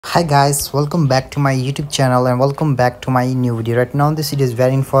Hi guys, welcome back to my YouTube channel and welcome back to my new video. Right now this video is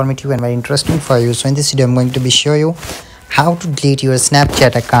very informative and very interesting for you. So in this video I'm going to be show you how to delete your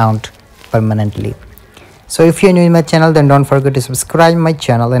Snapchat account permanently. So if you're new in my channel, then don't forget to subscribe my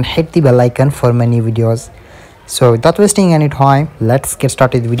channel and hit the bell icon for my new videos. So without wasting any time, let's get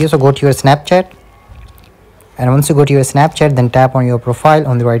started with the video. So go to your Snapchat, and once you go to your Snapchat, then tap on your profile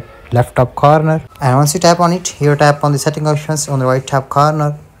on the right left top corner, and once you tap on it, here tap on the setting options on the right top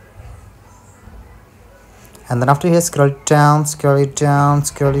corner. And then after here, scroll it down,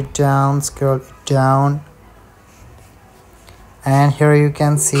 and here you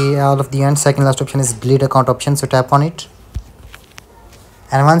can see all of the end. Second last option is delete account option, so tap on it.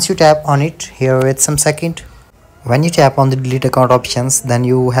 And once you tap on it, here wait some second. When you tap on the delete account options, then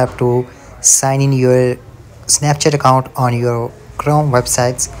you have to sign in your Snapchat account on your Chrome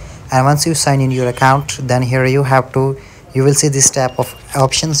websites. And once you sign in your account, then here you will see this tab of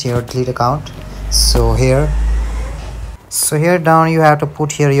options here, delete account. So here down you have to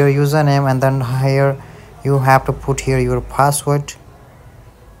put here your username, and then here you have to put here your password.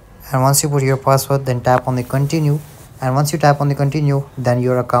 And once you put your password, then tap on the continue. And once you tap on the continue, then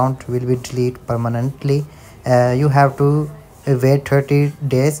your account will be deleted permanently. You have to wait 30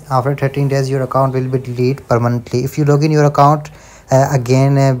 days. After 13 days your account will be deleted permanently. If you log in your account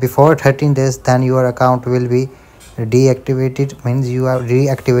again before 13 days, then your account will be deactivated, means you are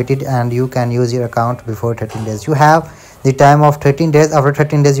reactivated and you can use your account before 13 days. You have the time of 13 days. After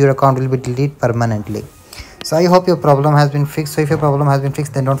 13 days your account will be deleted permanently. So I hope your problem has been fixed. So if your problem has been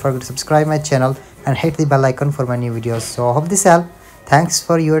fixed, then don't forget to subscribe my channel and hit the bell icon for my new videos. So I hope this helped. Thanks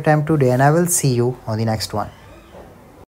for your time today, and I will see you on the next one.